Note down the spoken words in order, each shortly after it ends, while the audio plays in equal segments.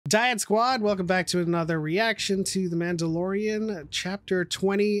DYAD Squad, welcome back to another reaction to The Mandalorian, Chapter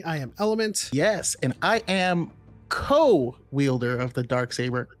 20. I am Element. Yes, and I am co-wielder of the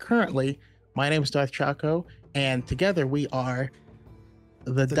Darksaber currently. My name is Darth Choco, and together we are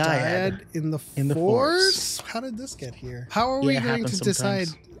the DYAD in the Force. How did this get here? How are we going to decide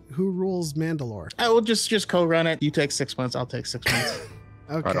who rules Mandalore? I will just co-run it. You take 6 months, I'll take 6 months.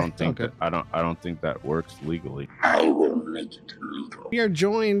 Okay. I don't think that I don't think that works legally. I will make it legal. We are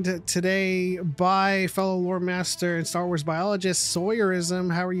joined today by fellow lore master and Star Wars biologist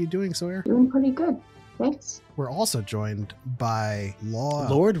Sawyerism. How are you doing, Sawyer? Doing pretty good, thanks. We're also joined by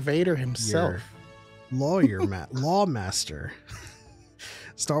Lord Vader himself, law master,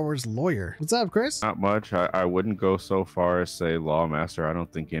 Star Wars lawyer. What's up, Chris? Not much. I wouldn't go so far as say law master. I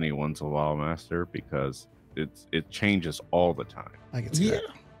don't think anyone's a law master because it changes all the time. I can see that.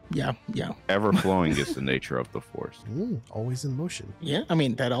 Yeah. Ever flowing is the nature of the Force. Always in motion. Yeah, I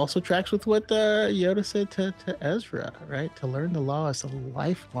mean, that also tracks with what Yoda said to Ezra, right? To learn the law is a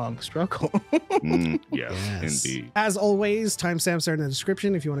lifelong struggle. Yes, indeed. As always, timestamps are in the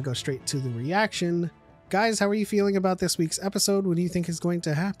description if you want to go straight to the reaction. Guys, how are you feeling about this week's episode? What do you think is going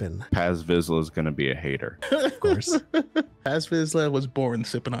to happen? Paz Vizsla is going to be a hater. Of course. Paz Vizsla was born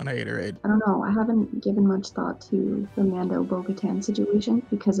sipping on haterade. I don't know. I haven't given much thought to the Mando Bo-Katan situation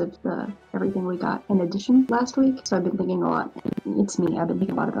because of everything we got in addition last week. So I've been thinking a lot. It's me. I've been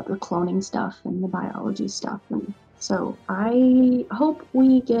thinking a lot about the cloning stuff and the biology stuff. And so I hope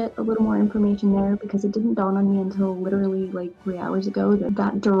we get a little more information there because it didn't dawn on me until literally like 3 hours ago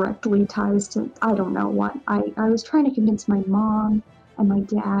that directly ties to, I don't know what. I was trying to convince my mom and my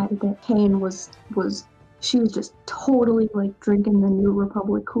dad that Kane she was just totally like drinking the New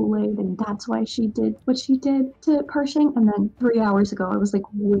Republic Kool-Aid and that's why she did what she did to Pershing. And then 3 hours ago, I was like,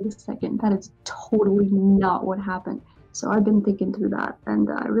 wait a second, that is totally not what happened. So I've been thinking through that and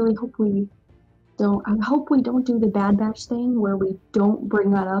I really hope we don't do the Bad Batch thing where we don't bring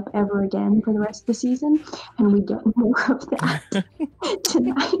that up ever again for the rest of the season and we get more of that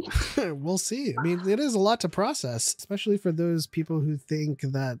tonight. We'll see. I mean, it is a lot to process, especially for those people who think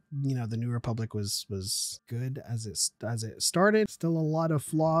that, you know, the New Republic was good as it started. Still a lot of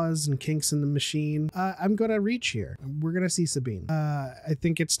flaws and kinks in the machine. I'm going to reach here. We're going to see Sabine. I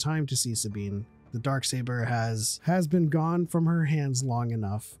think it's time to see Sabine. The Darksaber has been gone from her hands long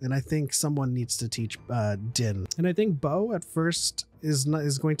enough, and I think someone needs to teach Din. And I think Bo at first is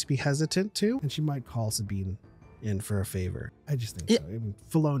going to be hesitant too, and she might call Sabine in for a favor. I just think so. I mean,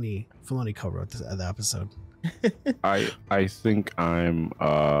 Filoni co-wrote the episode. I think I'm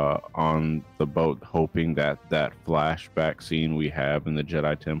on the boat hoping that flashback scene we have in the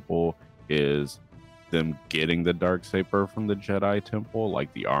Jedi Temple is them getting the Darksaber from the Jedi Temple,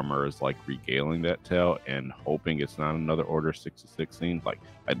 like the armor is like regaling that tale, and hoping it's not another Order 66 scene. Like,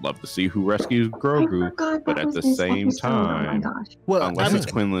 I'd love to see who rescues Grogu, but at the same time, unless it's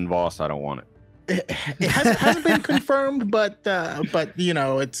Quinlan Voss, I don't want it. It hasn't been confirmed, but you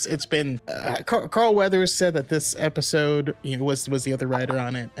know, it's been Carl Weathers said that this episode, you know, was the other writer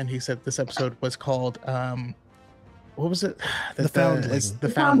on it, and he said this episode was called what was it? The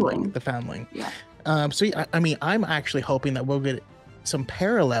Foundling. The Foundling. Yeah. So I mean, I'm actually hoping that we'll get some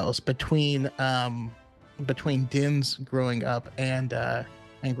parallels between Din's growing up and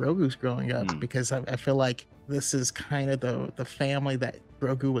Grogu's growing up, because I feel like this is kind of the family that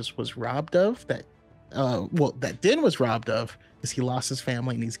Grogu was robbed of, that Din was robbed of, because he lost his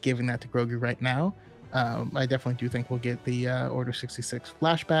family and he's giving that to Grogu right now. I definitely do think we'll get the Order 66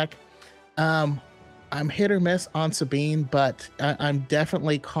 flashback. I'm hit or miss on Sabine, but I'm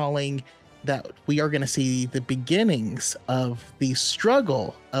definitely calling that we are going to see the beginnings of the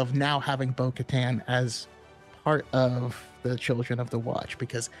struggle of now having Bo-Katan as part of the Children of the Watch,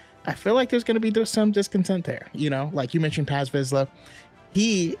 because I feel like there's going to be some discontent there. You know, like you mentioned, Paz Vizsla,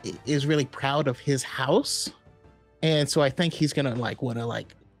 he is really proud of his house, and so I think he's going to want to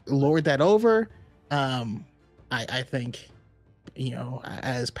lord that over. I think, you know,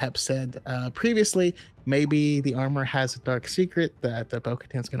 as Pep said previously, maybe the armor has a dark secret that the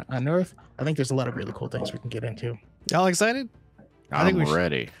Bo-Katan's going to unearth. I think there's a lot of really cool things we can get into. Y'all excited? I'm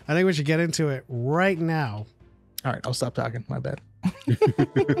ready. I think we should get into it right now. All right, I'll stop talking. My bad.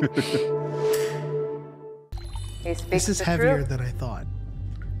 This is heavier than I thought.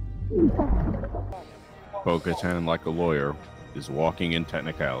 Bo-Katan, like a lawyer, is walking in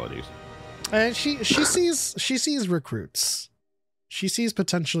technicalities. And she sees recruits. She sees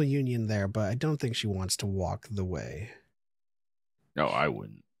potential union there, but I don't think she wants to walk the way. No, I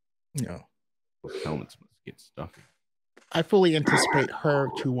wouldn't. No. Helmets must get stuffy. I fully anticipate her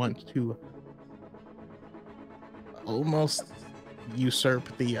to want to almost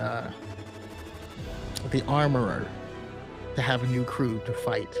usurp the armorer to have a new crew to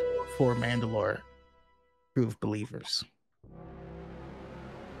fight for Mandalore, crew of believers.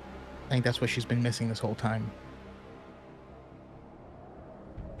 I think that's what she's been missing this whole time.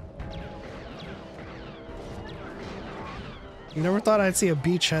 Never thought I'd see a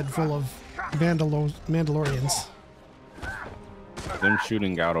beachhead full of Mandalorians. Them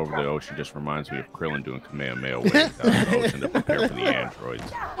shooting out over the ocean just reminds me of Krillin doing Kamehameha waves out of the ocean to prepare for the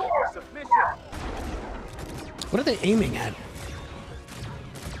androids. What are they aiming at?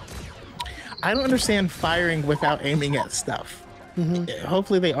 I don't understand firing without aiming at stuff.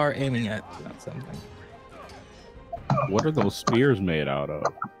 Hopefully they are aiming at something. What are those spears made out of?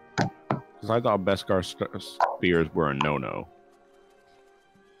 Because I thought Beskar spears were a no-no.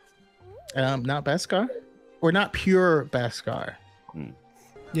 Not Beskar? Or not pure Beskar.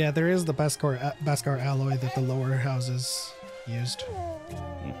 Yeah, there is the Beskar alloy that the lower houses used.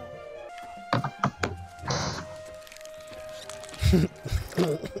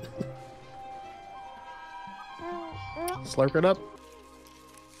 Slurp it up.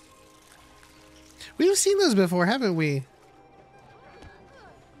 We've seen those before, haven't we?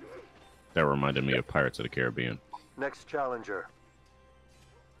 That reminded me of Pirates of the Caribbean. Next challenger.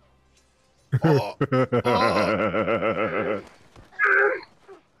 I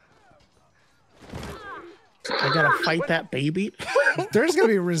gotta fight that baby. There's gonna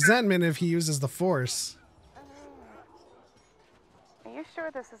be resentment if he uses the Force. Are you sure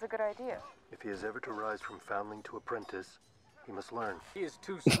this is a good idea? If he is ever to rise from foundling to apprentice, he must learn. He is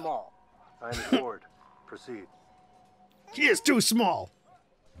too small. I am his lord. Proceed. He is too small.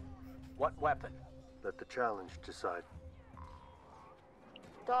 What weapon? Let the challenge decide.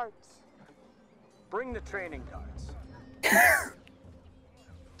 Darts. Bring the training darts.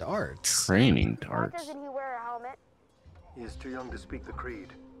 Darts. Training Why darts. doesn't he wear a helmet? He is too young to speak the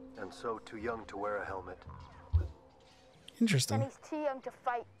creed, and so too young to wear a helmet. And Interesting. he's too young to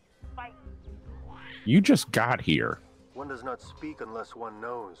fight. You just got here. One does not speak unless one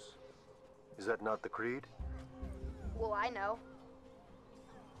knows. Is that not the creed? Well, I know.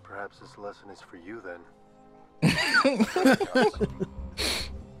 Perhaps this lesson is for you then.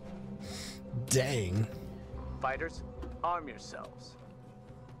 Dang. Fighters, arm yourselves.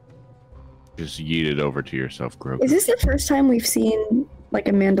 Just yeet it over to yourself, Grogu. Is this the first time we've seen like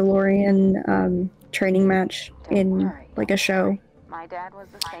a Mandalorian training match in like a show? My dad was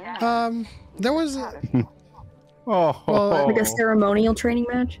the same. There was Oh, Like a ceremonial training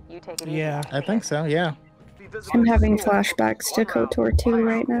match? You take it yeah. I think so, yeah. I'm having flashbacks to KOTOR 2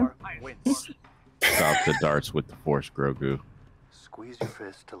 right now. Stop the darts with the Force, Grogu. Squeeze your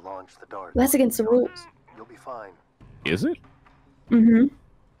fist to launch the dart. That's against the rules. You'll be fine. Is it?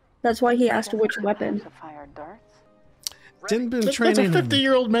 That's why he asked which weapon. Fire darts. Didn't been That's a training him.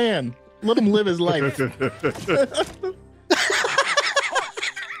 50-year-old man. Let him live his life.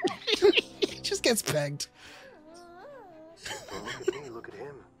 He just gets pegged. Don't look at me, look at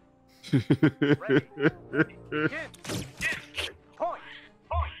him. Point.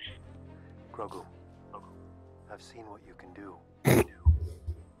 Grogu, I've seen what you can do.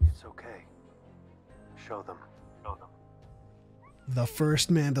 It's okay. Show them. The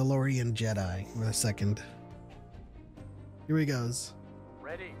first Mandalorian Jedi. Or the second. Here he goes.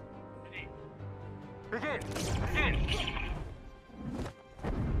 Ready. Begin!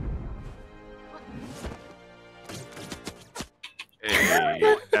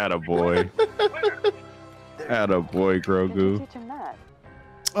 Hey, attaboy. Attaboy, Grogu. Teach him that.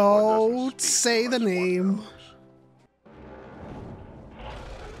 Oh, say the name.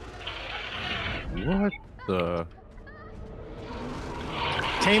 What the?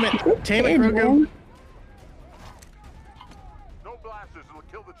 Tame it, Hey, Grogu. man. No blasters will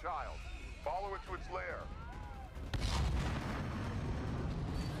kill the child. Follow it to its lair.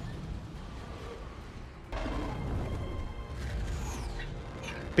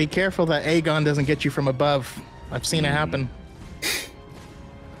 Be careful that Aegon doesn't get you from above. I've seen it happen.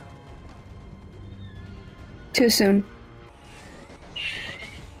 Too soon.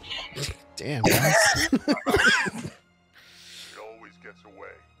 Damn, guys. It always gets away.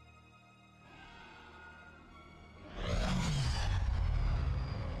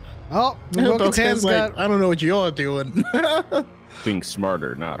 Oh, the Bo-Katan's Bo-Katan's like, got. I don't know what y'all doing. Think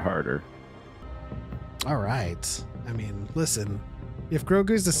smarter, not harder. All right. I mean, listen. If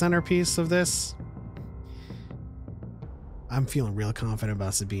Grogu's the centerpiece of this, I'm feeling real confident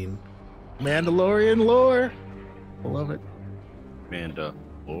about Sabine. Mandalorian lore. I love it.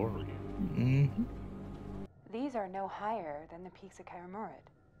 Mandalorian. Mm-hmm. These are no higher than the peaks of Karamurad.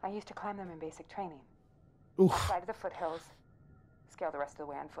 I used to climb them in basic training. Oof. Side of the foothills. Scale the rest of the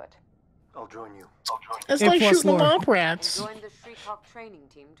way on foot. I'll join you. It's A like plus shooting the lore. mop rats. Join the Shriekhawk training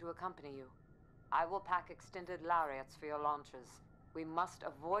team to accompany you. I will pack extended lariats for your launches. We must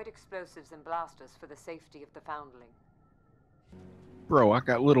avoid explosives and blasters for the safety of the foundling. Bro, I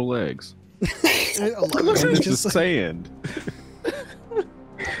got little legs. I love And it. it's Just just sand.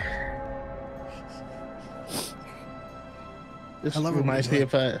 This I love it when reminds he's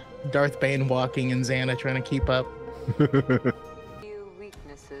me of Darth Bane walking and Xana trying to keep up. Few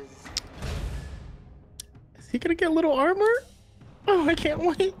weaknesses. Is he gonna get a little armor? Oh, I can't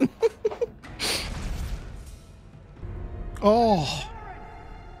wait. oh,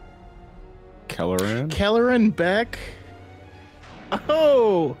 Kelleran? Kelleran Beck.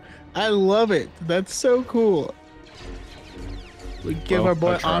 Oh, I love it. That's so cool. We give Well, our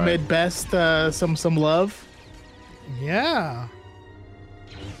boy I tried. Ahmed Best some love. yeah.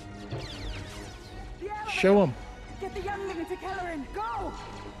 Show him. Get the youngling to Kelleran. Go!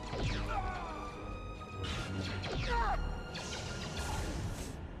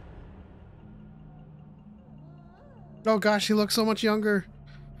 Oh gosh, he looks so much younger.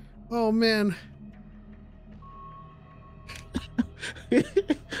 Oh man.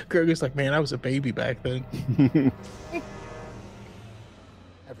 Grogu's like, man, I was a baby back then.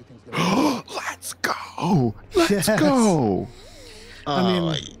 Everything's gonna Let's go! Let's Yes. go! I mean, Oh,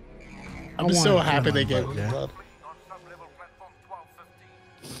 I I'm so wanted happy Kelleran, they gave but him yeah. blood.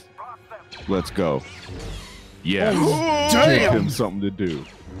 Let's go. Yeah. Oh, Give damn. him something to do.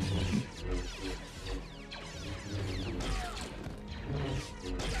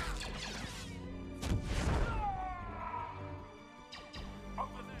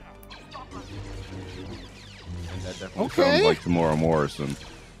 That definitely Okay. sounds like Tamora Morrison.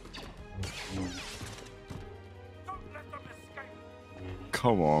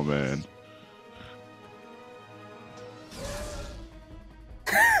 Come on, man.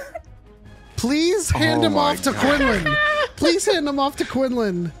 Please hand Oh him my off to God. Quinlan. Please hand him off to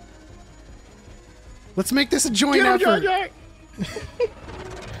Quinlan. Let's make this a joint Get him, Jar effort. Jar!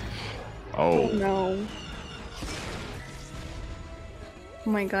 Oh, No. Oh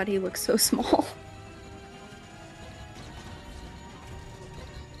my god, he looks so small.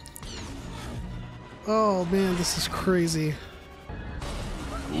 Oh man, this is crazy.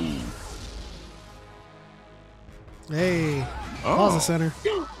 Hey, Plaza oh, Center.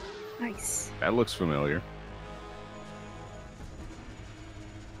 Nice. that looks familiar.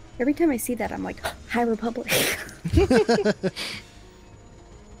 Every time I see that, I'm like, High Republic.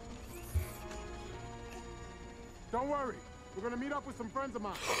 Don't worry. We're gonna meet up with some friends of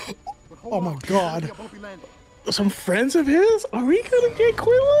mine. But hold Oh my on. God. I won't be landing. Some friends of his? Are we gonna get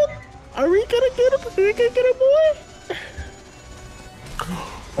Quinlan? Are we gonna get him? Are we gonna get a boy?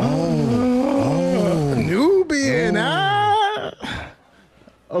 Oh, Nubian. Oh. Ah.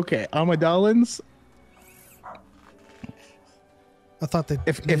 Okay, Amidalans. I thought that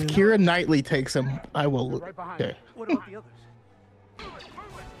If Kira Knightley takes him, I will. Right behind Okay. What about the others?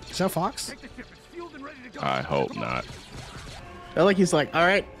 is that Fox? Take the ship. It's fueled and ready to go. I hope not. I feel like he's like, all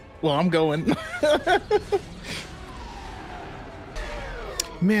right, well, I'm going.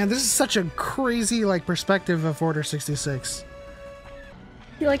 Man, this is such a crazy like perspective of Order 66.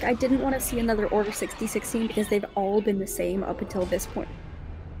 I feel like I didn't want to see another Order 66 scene because they've all been the same up until this point.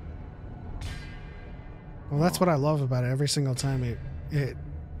 Well, that's what I love about it. Every single time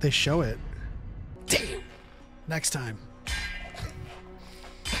they show it. Damn. Next time.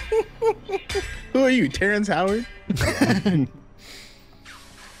 Who are you, Terrence Howard?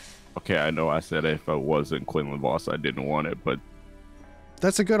 Okay, I know I said if I wasn't Quinlan Voss, I didn't want it, but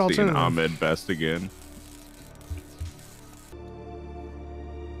That's a good seeing alternative. Ahmed Best again.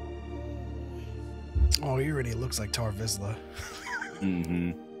 Oh, he already looks like Tar Vizsla.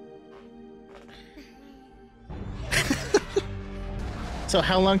 Mm-hmm. So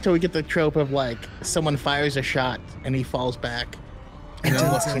how long till we get the trope of like someone fires a shot and he falls back and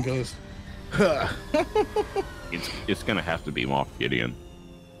then looks and goes, huh. It's gonna have to be Moff Gideon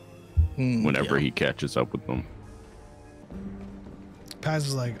whenever he catches up with them. Paz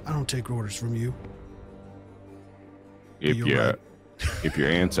is like, I don't take orders from you. If You're you right. if your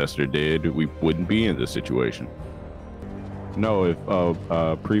ancestor did, we wouldn't be in this situation. No, if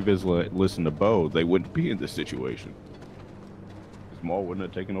Previs listened to Bo, they wouldn't be in this situation. Maul wouldn't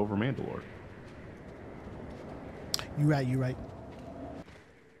have taken over Mandalore. You right, you right.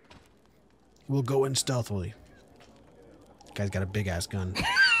 We'll go in stealthily. Guy's got a big ass gun.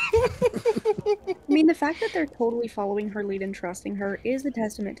 I mean, the fact that they're totally following her lead and trusting her is a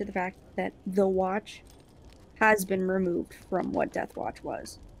testament to the fact that the Watch has been removed from what Death Watch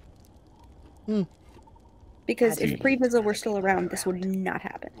was. Because if Pre-Vizsla were still around, this would not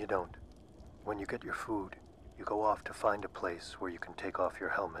happen. You don't. When you get your food, you go off to find a place where you can take off your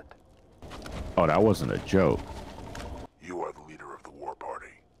helmet. Oh, that wasn't a joke. You are the leader of the war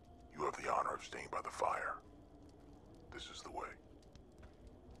party. You have the honor of staying by the fire. This is the way.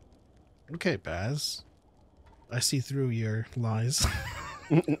 Okay, Baz. I see through your lies.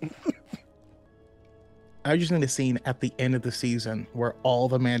 I just need a scene at the end of the season where all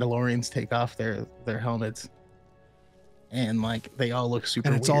the Mandalorians take off their helmets, and like they all look super.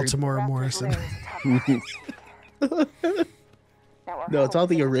 And it's weird. all Tamora Morrison. No, it's all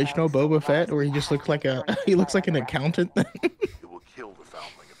the original Boba Fett, where he just looks like he looks like an accountant. It will kill the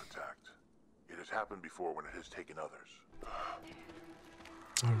foundling if attacked. It has happened before when it has taken others.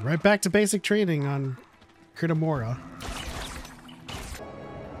 Right back to basic training on Kritamora.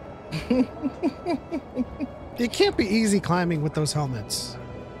 It can't be easy climbing with those helmets.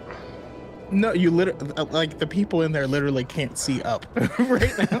 No, you literally, like, the people in there literally can't see up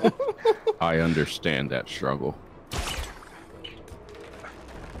right now. I understand that struggle.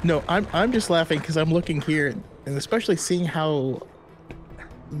 No, I'm just laughing because I'm looking here, and especially seeing how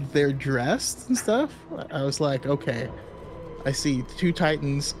they're dressed and stuff. I was like, okay, I see two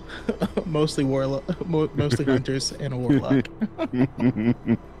Titans, mostly mostly hunters, and a warlock.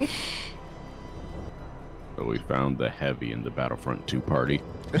 So we found the heavy in the Battlefront 2 party.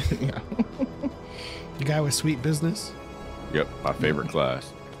 Yeah. The guy with sweet business. Yep, my favorite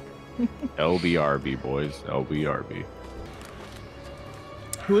class. LBRB, boys. LBRB.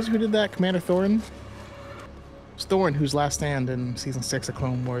 Who did that? Commander Thorin? It was Thorin whose last stand in season 6 of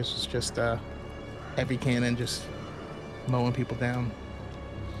Clone Wars was just heavy cannon just mowing people down.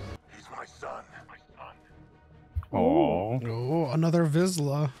 He's my son. My son. Aww. Oh, another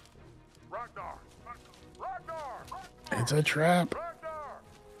Vizsla. It's a trap.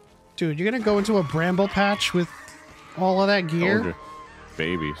 Dude, you're gonna go into a bramble patch with all of that gear? Older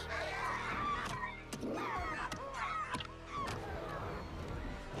babies.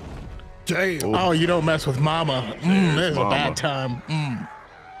 Damn. Oh, you don't mess with Mama. This is a Mama. bad time.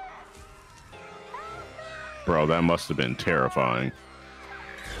 Bro, that must have been terrifying.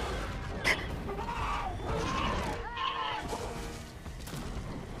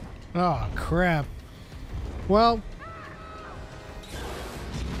 Oh, crap. Well,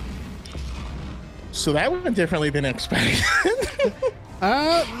 So that went differently than expected.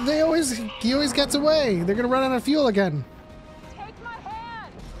 he always gets away. They're gonna run out of fuel again. Take my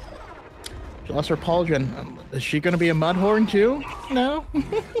hand. She lost her pauldron. Is she going to be a mudhorn too? No.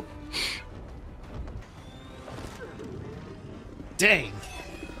 Dang.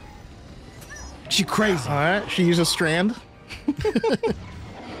 She crazy. All right. She used a strand.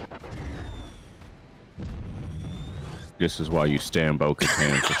 This is why you stand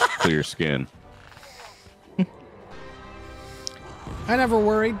Bo-Katan for clear skin. I never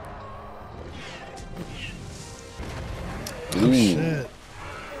worried. Oh, shit.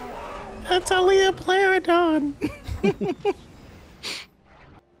 That's only a Plaridon.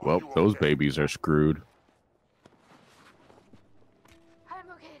 Well, those babies are screwed. I'm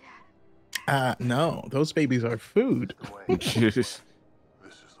okay, Dad. No. Those babies are food. This is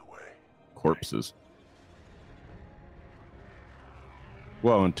the way. Corpses.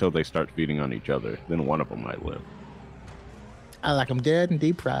 Well, until they start feeding on each other, then one of them might live. I like them dead and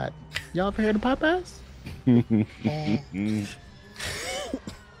deep fried. Y'all ever heard of Popeyes?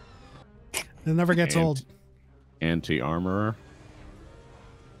 It never gets old. Anti-armorer.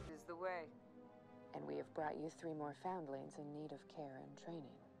 Is the way. And we have brought you 3 more foundlings in need of care and training.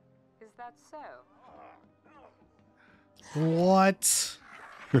 Is that so? What?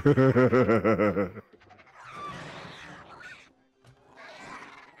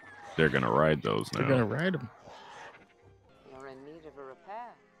 They're gonna ride those now. They're gonna ride them. You're in need of a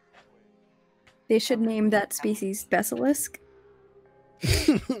repair. They should name that species Basilisk. I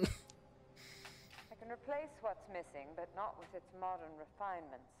can replace what's missing, but not with its modern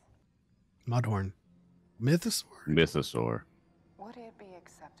refinements. Mudhorn. Mythosaur? Mythosaur. Would it be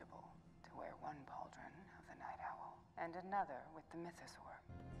acceptable to wear one pauldron of the Night Owl and another with the Mythosaur?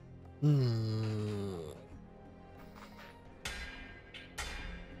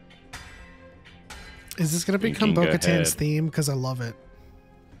 Is this going to become Thinking Bo-Katan's ahead. theme? Because I love it.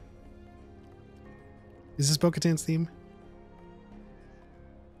 Is this Bo-Katan's theme?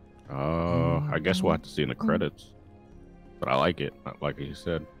 I guess we'll have to see in the credits. But I like it, like you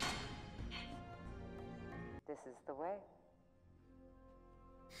said. This is the way.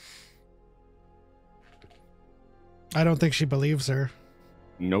 I don't think she believes her.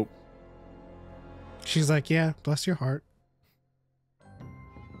 Nope. She's like, yeah, bless your heart.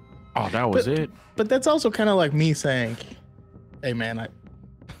 Oh, that was it. But that's also kind of like me saying, "Hey, man,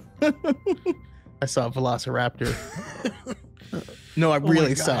 I saw a Velociraptor." No, I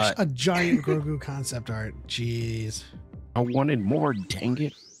really saw it. A giant Grogu concept art. Jeez. I wanted more. Dang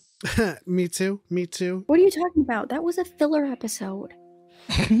it. Me too. Me too. What are you talking about? That was a filler episode.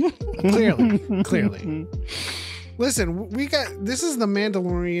 Clearly. Listen, this is the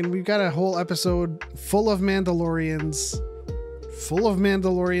Mandalorian. We've got a whole episode full of Mandalorians, full of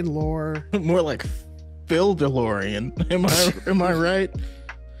Mandalorian lore. More like Phil DeLorean. Am I right?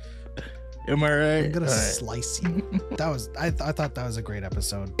 Am I right? I'm gonna slice you. I thought that was a great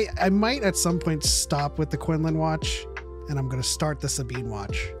episode. I might at some point stop with the Quinlan watch, and I'm gonna start the Sabine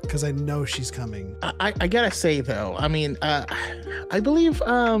watch because I know she's coming. I gotta say though, I mean, I believe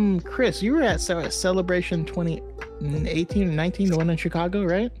Chris, you were at Celebration 2018 or 19, the one in Chicago,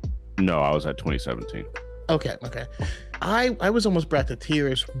 right? No, I was at 2017. Okay. I was almost brought to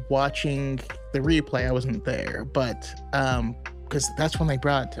tears watching the replay. I wasn't there, but because that's when they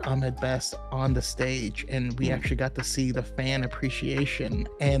brought Ahmed Best on the stage, and we actually got to see the fan appreciation,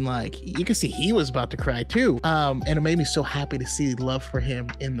 and like you can see he was about to cry too. And it made me so happy to see love for him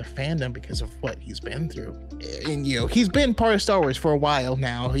in the fandom because of what he's been through. And he's been part of Star Wars for a while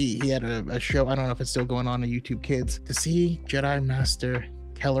now. He had a show, I don't know if it's still going on YouTube Kids. To see Jedi Master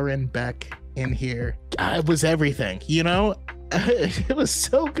Kelleran Beck in here, it was everything, it was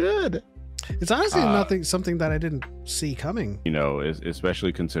so good. It's honestly something that I didn't see coming.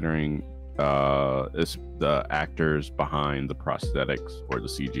 Especially considering it's the actors behind the prosthetics or the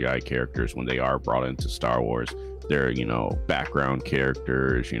CGI characters when they are brought into Star Wars. They're, background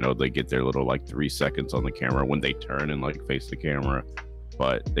characters, they get their little 3 seconds on the camera when they turn and face the camera,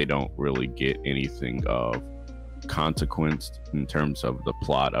 but they don't really get anything of consequence in terms of the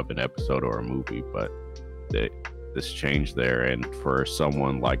plot of an episode or a movie. But this change there, and for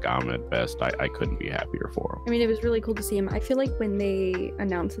someone like Ahmed Best, I couldn't be happier for him. I mean, it was really cool to see him. I feel like when they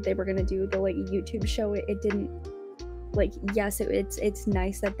announced that they were going to do the YouTube show, it didn't yes, it's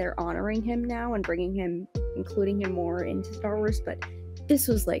nice that they're honoring him now and including him more into Star Wars, but this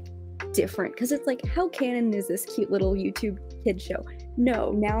was different because it's how canon is this cute little YouTube kid show?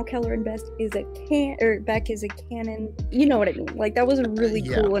 No, now Kelleran Beck is a canon. You know what I mean? That was really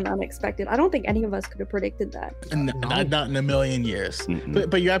cool and unexpected. I don't think any of us could have predicted that. Not in a million years. Mm-hmm.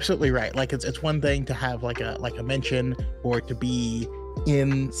 But you're absolutely right. It's one thing to have a mention or to be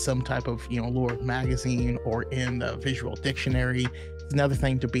in some type of lore magazine or in the visual dictionary. It's another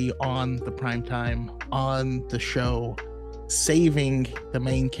thing to be on the primetime, on the show, saving the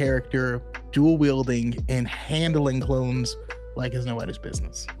main character, dual wielding and handling clones like it's nobody's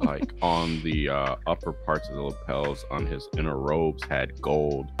business. On the upper parts of the lapels on his inner robes had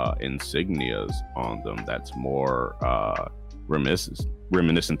gold insignias on them. That's more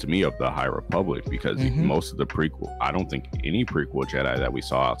reminiscent to me of the High Republic, because most of the prequel, I don't think any prequel Jedi that we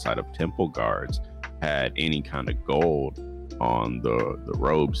saw outside of temple guards had any kind of gold on the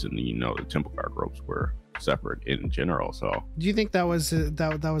robes, and the temple guard robes were separate in general. So do you think that was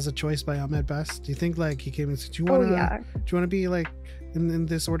a choice by Ahmed Best? Do you think he came and said, do you want to be in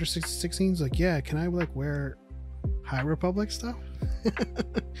this Order 66 scenes? Can I wear High Republic stuff?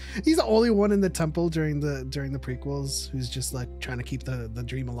 He's the only one in the temple during the prequels who's just trying to keep the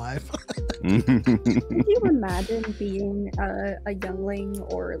dream alive. Can you imagine being a youngling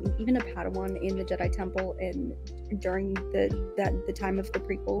or even a Padawan in the Jedi Temple during the time of the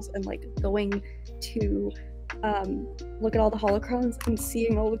prequels and going to look at all the holocrons and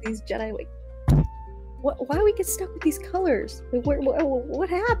seeing all of these Jedi why do we get stuck with these colors? What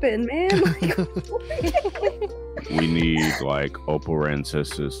happened, man? We need Opal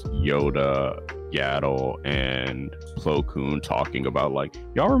Rancisis, Yoda, Yaddle, and Plo Koon talking about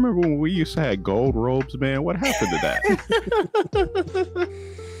y'all remember when we used to have gold robes, man? What happened to that?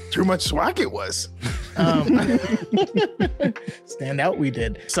 Too much swag it was. Stand out we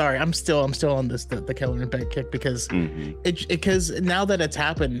did. Sorry, I'm still on this the Kelleran Beck kick because because now that it's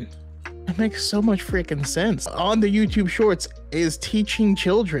happened, it makes so much freaking sense. On the YouTube shorts, is teaching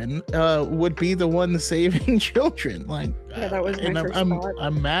children would be the one saving children. That was my first thought.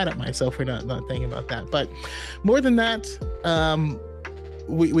 I'm mad at myself for not thinking about that. But more than that,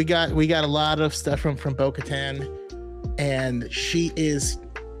 we got a lot of stuff from Bo-Katan, and she is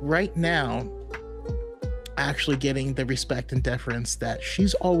right now actually getting the respect and deference that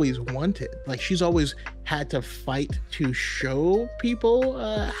she's always wanted. She's always had to fight to show people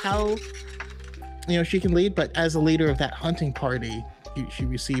how she can lead, but as a leader of that hunting party, she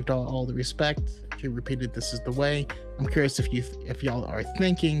received all the respect. She repeated, "This is the way." I'm curious if y'all are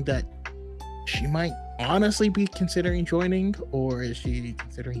thinking that she might honestly be considering joining, or is she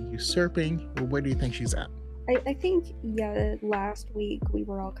considering usurping? Or where do you think she's at? I think, yeah, last week we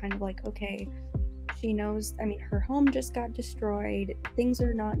were all kind of like, okay, she knows, I mean, her home just got destroyed. Things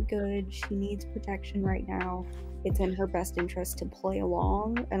are not good. She needs protection right now. It's in her best interest to play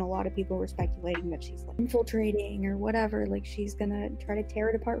along. And a lot of people were speculating that she's like infiltrating or whatever. Like she's gonna try to tear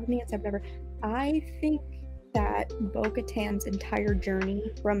it apart with the inside, whatever. I think that Bo-Katan's entire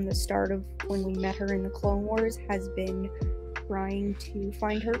journey from the start of when we met her in the Clone Wars has been trying to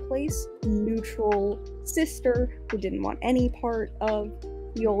find her place, neutral sister who didn't want any part of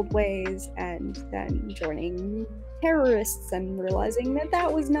the old ways, and then joining terrorists and realizing that that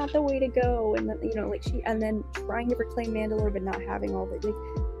was not the way to go, and that, you know, like she, and then trying to reclaim Mandalore but not having all the,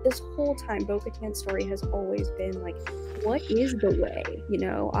 like, this whole time Bo-Katan's story has always been like, what is the way? You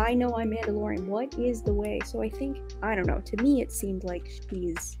know I'm Mandalorian, what is the way? So I think, I don't know, to me it seemed like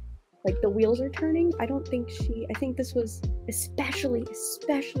she's like the wheels are turning. I think this was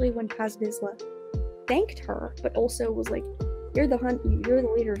especially when Paz Vizsla thanked her, but also was like, you're the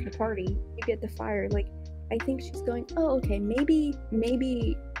leader of the party, you get the fire. Like, I think she's going, oh, okay, maybe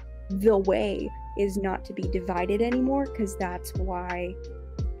the way is not to be divided anymore, because that's why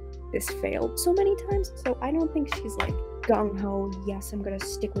this failed so many times. So I don't think she's like gung-ho, yes, I'm gonna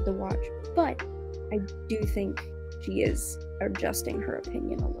stick with the watch, but I do think she is adjusting her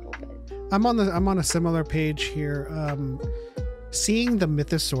opinion a little bit. I'm on a similar page here. Seeing the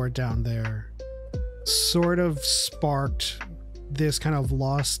mythosaur down there sort of sparked this kind of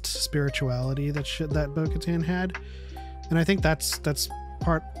lost spirituality that Bo-Katan had, and I think that's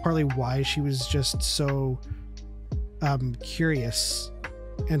partly why she was just so curious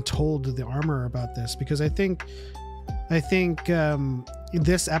and told the armor about this, because I think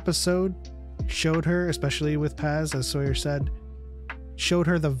this episode showed her, especially with Paz, as Sawyer said, showed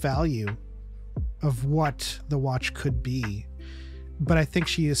her the value of what the watch could be. But I think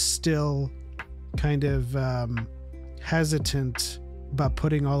she is still kind of hesitant about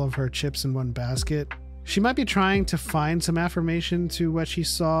putting all of her chips in one basket. She might be trying to find some affirmation to what she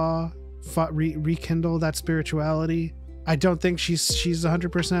saw, rekindle that spirituality. I don't think she's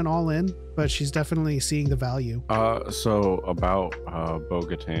 100% all in, but she's definitely seeing the value. So about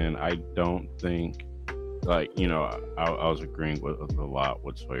Bo-Katan, I don't think, like, you know, I was agreeing with a lot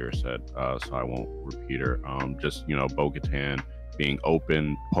what Sawyer said, so I won't repeat her. Just, you know, Bo-Katan being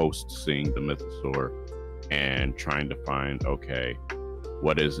open post seeing the mythosaur and trying to find, okay,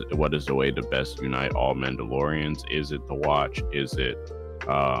 what is the way to best unite all Mandalorians? Is it the watch? Is it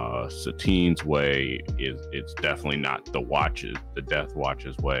Satine's way? It's definitely not the Death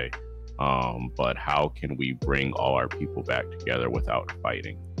Watch's way, but how can we bring all our people back together without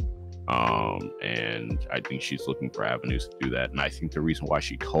fighting? And I think she's looking for avenues to do that. And I think the reason why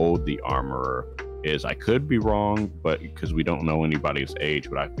she told the armorer is, I could be wrong, but because we don't know anybody's age,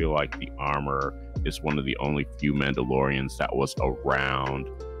 but I feel like the armorer is one of the only few Mandalorians that was around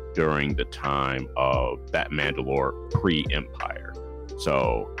during the time of that Mandalore pre-Empire.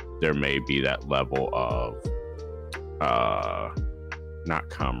 So there may be that level of not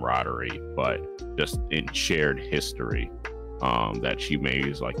camaraderie, but just in shared history, that she maybe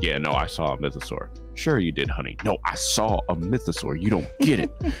is like, yeah, no, I saw a mythosaur. Sure you did, honey. No, I saw a mythosaur. You don't get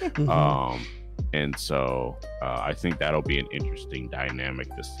it. And so I think that'll be an interesting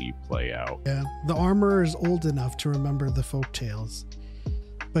dynamic to see play out. Yeah, the armorer is old enough to remember the folk tales,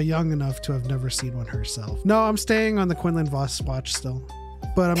 but young enough to have never seen one herself. No, I'm staying on the Quinlan Voss watch still,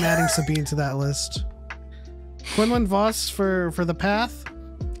 but I'm adding Sabine to that list. Quinlan Voss for the path,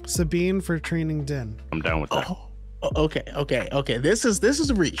 Sabine for training Din. I'm down with that. Okay. This is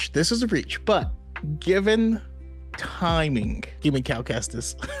a reach, but given timing, give me Cal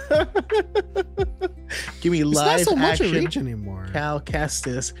Kestis. Give me live it's not so much action a reach anymore. Cal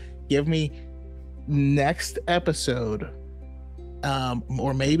Kestis. Give me next episode,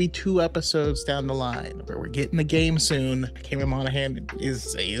 or maybe 2 episodes down the line, where we're getting the game soon. Cameron Monaghan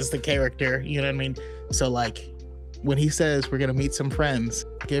is the character, you know what I mean? So like, when he says we're gonna meet some friends,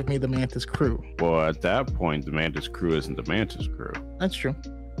 give me the Mantis crew. Well, at that point, the Mantis crew isn't the Mantis crew. That's true.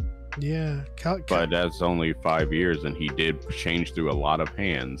 Yeah, but that's only 5 years, and he did change through a lot of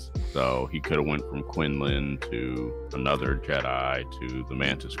hands. So he could have went from Quinlan to another Jedi to the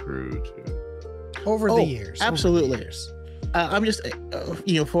Mantis crew to over the years. Absolutely. I'm just,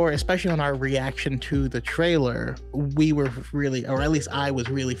 for especially on our reaction to the trailer, we were really, or at least I was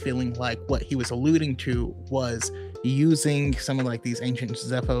really feeling like what he was alluding to was using some of like these ancient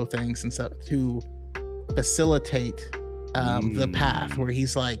Zepho things and stuff to facilitate the path, where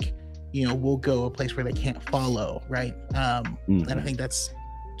he's like, we'll go a place where they can't follow, right? And I think that's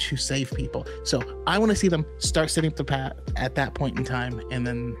to save people. So I want to see them start setting up the path at that point in time, and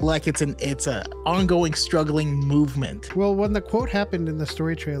then like it's a ongoing struggling movement. Well, when the quote happened in the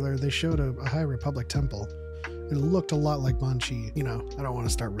story trailer, they showed a High Republic temple. It looked a lot like Manchi. You know, I don't want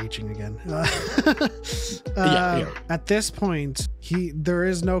to start reaching again. At this point, there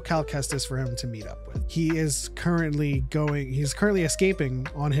is no Cal Kestis for him to meet up with. He's currently escaping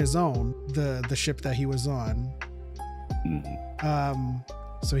on his own, the ship that he was on.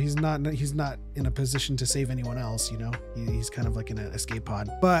 So he's not in a position to save anyone else, you know. He's kind of like in an escape pod.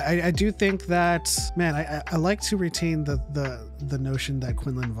 But I do think that, man, I like to retain the notion that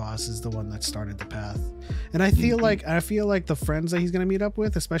Quinlan Voss is the one that started the path, and I feel like the friends that he's gonna meet up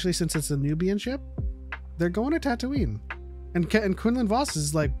with, especially since it's a Nubian ship, they're going to Tatooine, and Quinlan Voss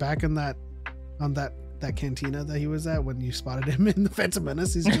is like back in that cantina that he was at when you spotted him in the Phantom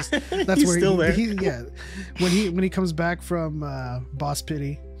Menace. He's just that's he's where still there. When he comes back from Boss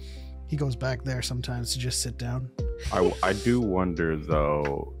Pity, he goes back there sometimes to just sit down. I do wonder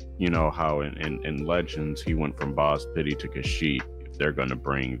though, you know how in Legends he went from Boss Pity to Kashyyyk, if they're going to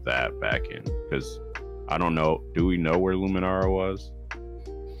bring that back in, because I don't know, do we know where Luminara was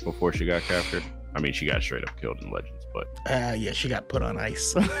before she got captured? I mean, she got straight up killed in Legends, but yeah, she got put on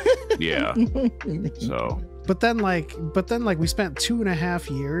ice. Yeah. So but then like we spent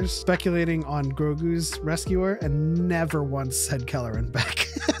 2.5 years speculating on Grogu's rescuer and never once said Kelleran back.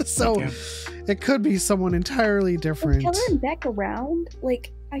 So it could be someone entirely different. Was Kelleran back around?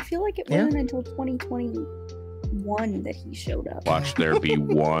 Like, I feel like it wasn't until 2021 that he showed up. watch there be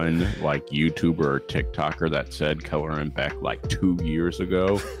one like YouTuber or TikToker that said Kelleran back like 2 years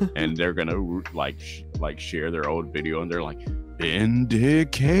ago, and they're gonna like share their old video, and they're like,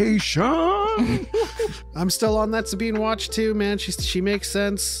 vindication. I'm still on that Sabine watch too, man. She makes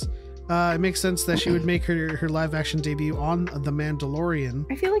sense. It makes sense that she would make her live action debut on The Mandalorian.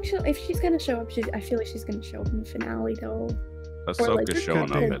 I feel like if she's gonna show up, I feel like she's gonna show up in the finale though. Ahsoka's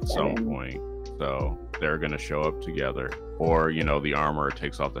showing up at some point, so they're gonna show up together. Or, you know, the armor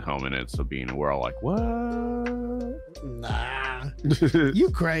takes off the helmet and it's Sabine, and we're all like, what? Nah, you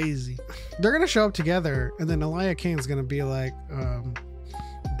crazy. They're gonna show up together, and then Elia Kane's gonna be like,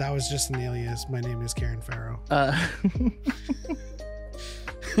 that was just an alias. My name is Karen Farrow. I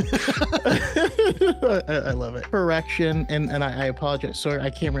love it. Correction, and I apologize. Sorry, I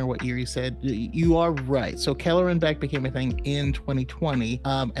can't remember what year you said. You are right. So Kelleran Beck became a thing in 2020,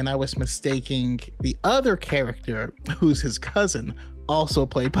 and I was mistaking the other character, who's his cousin, also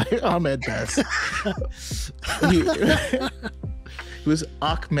played by Ahmed Best. He was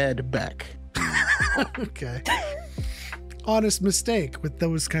Ahmed Beck. Okay. Honest mistake with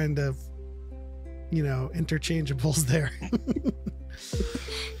those kind of, you know, interchangeables there.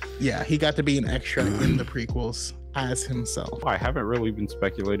 Yeah, he got to be an extra in the prequels as himself. I haven't really been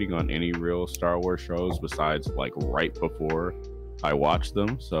speculating on any real Star Wars shows besides like right before I watched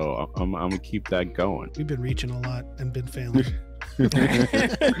them, so I'm gonna keep that going. We've been reaching a lot and been failing.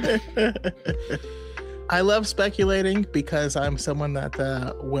 I love speculating because I'm someone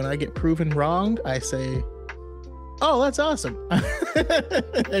that when I get proven wrong, I say, oh, that's awesome,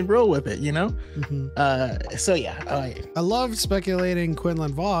 and roll with it, you know? Mm-hmm. So yeah. I love speculating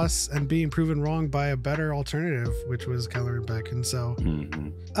Quinlan Voss and being proven wrong by a better alternative, which was Kelleran Beck. And so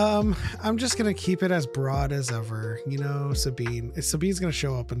I'm just gonna keep it as broad as ever, you know. Sabine's gonna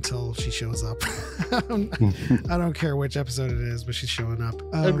show up until she shows up. I don't care which episode it is, but she's showing up.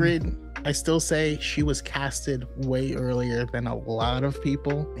 Agreed. I still say she was casted way earlier than a lot of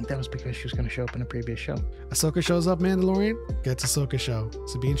people. I think that was because she was going to show up in a previous show. Ahsoka shows up Mandalorian, gets Ahsoka show.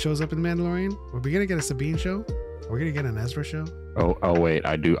 Sabine shows up in Mandalorian. Are we going to get a Sabine show? Are we going to get an Ezra show? Oh wait,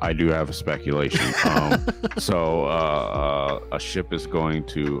 I do have a speculation. So a ship is going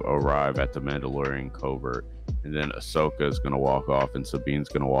to arrive at the Mandalorian covert, and then Ahsoka is going to walk off, and Sabine's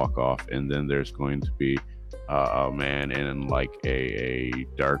going to walk off, and then there's going to be a man in like a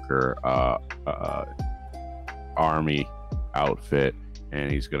darker army outfit, and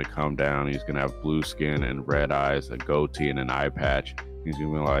he's gonna come down. He's gonna have blue skin and red eyes, a goatee, and an eye patch. He's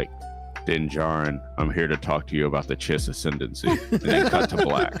gonna be like, Din Djarin, I'm here to talk to you about the Chiss ascendancy. And then cut to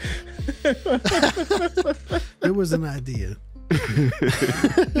black. It was an idea.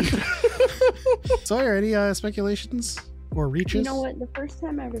 Sawyer, any speculations or reaches? You know what? The first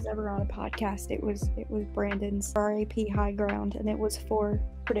time I was ever on a podcast, it was Brandon's RAP High Ground, and it was for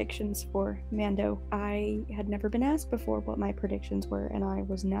predictions for Mando. I had never been asked before what my predictions were, and I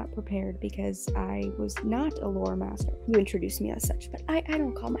was not prepared because I was not a lore master. You introduced me as such, but I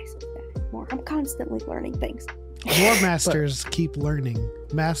don't call myself that anymore. I'm constantly learning things. Lore masters keep learning.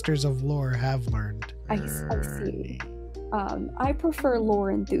 Masters of lore have learned. I see. I prefer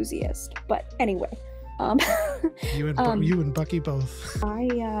lore enthusiast, but anyway. You and Bucky both.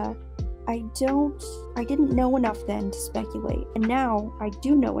 I didn't know enough then to speculate, and now I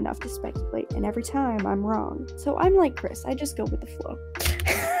do know enough to speculate, and every time I'm wrong. So I'm like Chris, I just go with the flow.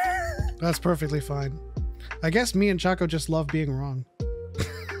 That's perfectly fine. I guess me and Choco just love being wrong.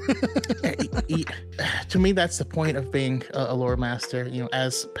 To me, that's the point of being a lore master. You know,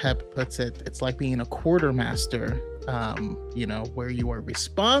 as Pep puts it, it's like being a quartermaster. You know, where you are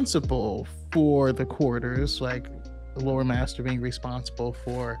responsible for the quarters, like the lore master being responsible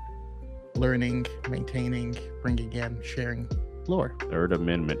for learning, maintaining, bringing in, sharing lore. Third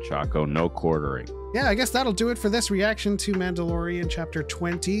Amendment, Choco, no quartering. Yeah, I guess that'll do it for this reaction to Mandalorian Chapter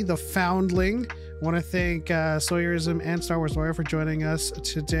 20, The Foundling. I want to thank Sawyerism and Star Wars Lawyer for joining us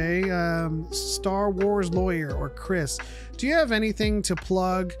today. Star Wars Lawyer, or Chris, do you have anything to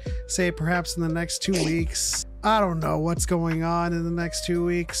plug, say perhaps in the next 2 weeks? I don't know what's going on in the next 2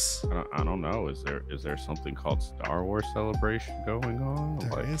 weeks. I don't know. Is there something called Star Wars Celebration going on?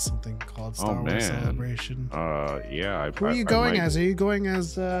 There is something called Star Wars Celebration. Yeah. Who are you going as? Are you going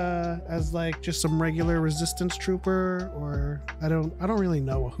as like just some regular Resistance trooper, or I don't really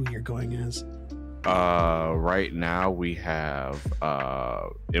know who you're going as. Right now we have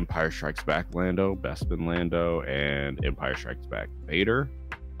Empire Strikes Back Lando, Bespin Lando, and Empire Strikes Back Vader.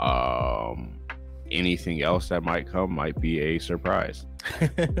 Anything else that might come might be a surprise.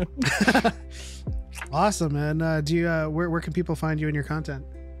 Awesome. And do you where can people find you in your content?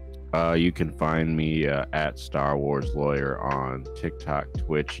 You can find me at Star Wars Lawyer on TikTok,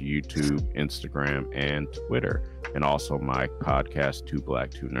 Twitch, YouTube, Instagram, and Twitter. And also my podcast, Too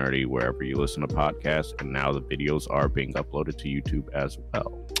Black, Too Nerdy, wherever you listen to podcasts. And now the videos are being uploaded to YouTube as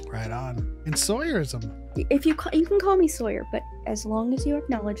well. Right on. And Sawyerism. If you can call me Sawyer, but as long as you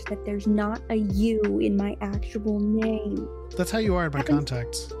acknowledge that there's not a U in my actual name. That's how you are in my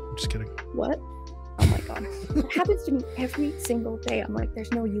contacts. I'm just kidding. What? Oh my god. It happens to me every single day. I'm like,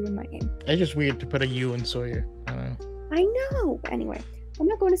 there's no U in my name. It's just weird to put a U in Sawyer. I don't know. I know. Anyway, I'm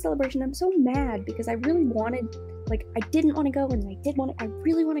not going to Celebration. I'm so mad because I really wanted, like, I didn't want to go, and I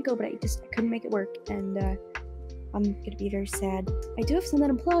really want to go, but I couldn't make it work, and I'm gonna be very sad. I do have something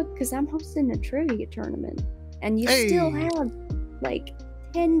to plug because I'm hosting a trivia tournament, and you still have like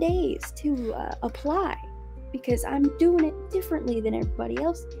 10 days to apply because I'm doing it differently than everybody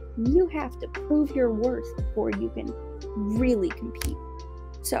else. You have to prove your worth before you can really compete.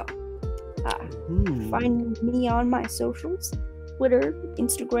 So, find me on my socials: Twitter,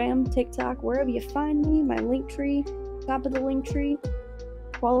 Instagram, TikTok, wherever you find me. My link tree, top of the link tree.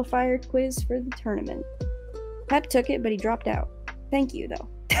 Qualifier quiz for the tournament. Pep took it, but he dropped out. Thank you, though.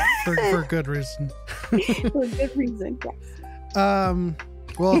 for good reason. For good reason, yes.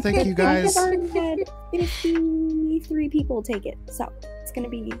 Well, thank you guys. I've already had 53 people take it, so it's gonna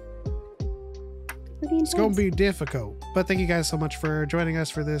be pretty intense. It's gonna be difficult. But thank you guys so much for joining us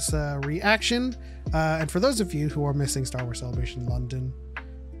for this reaction. And for those of you who are missing Star Wars Celebration London,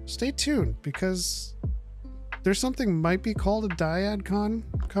 stay tuned because there's something might be called a DYAD Con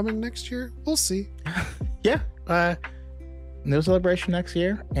coming next year. We'll see. Yeah. No celebration next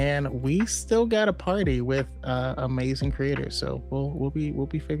year, and we still got a party with amazing creators. So we'll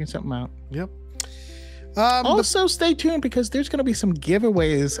be figuring something out. Yep. Also, stay tuned because there's going to be some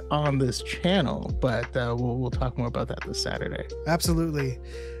giveaways on this channel, but we'll talk more about that this Saturday. Absolutely.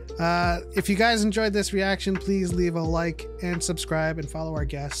 If you guys enjoyed this reaction, please leave a like and subscribe and follow our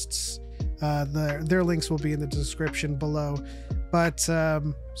guests. Their links will be in the description below. But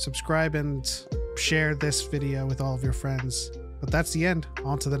subscribe and share this video with all of your friends. But that's the end.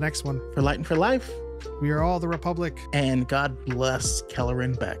 On to the next one. For Light and for Life, we are all the Republic. And God bless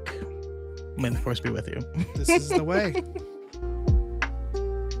Kelleran Beck. May the Force be with you. This is the way.